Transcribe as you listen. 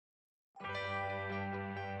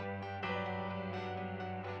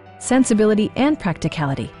sensibility, and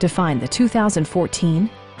practicality define the 2014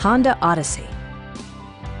 Honda Odyssey.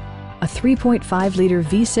 A 3.5-liter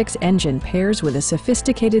V6 engine pairs with a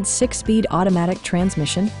sophisticated 6-speed automatic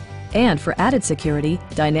transmission, and for added security,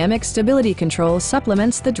 dynamic stability control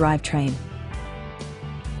supplements the drivetrain.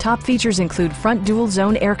 Top features include front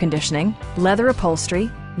dual-zone air conditioning, leather upholstery,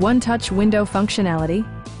 one-touch window functionality,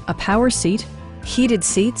 a power seat, heated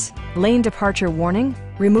seats, lane departure warning,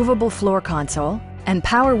 removable floor console, and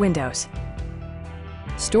power windows.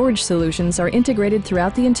 Storage solutions are integrated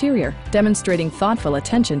throughout the interior, demonstrating thoughtful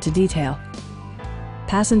attention to detail.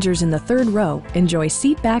 Passengers in the third row enjoy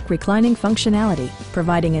seat-back reclining functionality,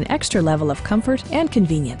 providing an extra level of comfort and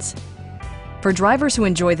convenience. For drivers who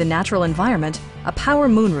enjoy the natural environment, a power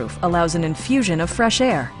moonroof allows an infusion of fresh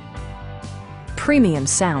air. Premium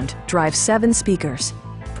sound drives 7 speakers,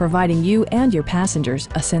 providing you and your passengers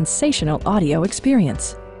a sensational audio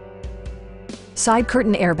experience. Side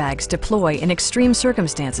curtain airbags deploy in extreme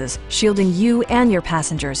circumstances, shielding you and your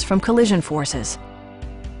passengers from collision forces.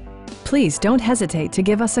 Please don't hesitate to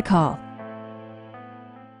give us a call.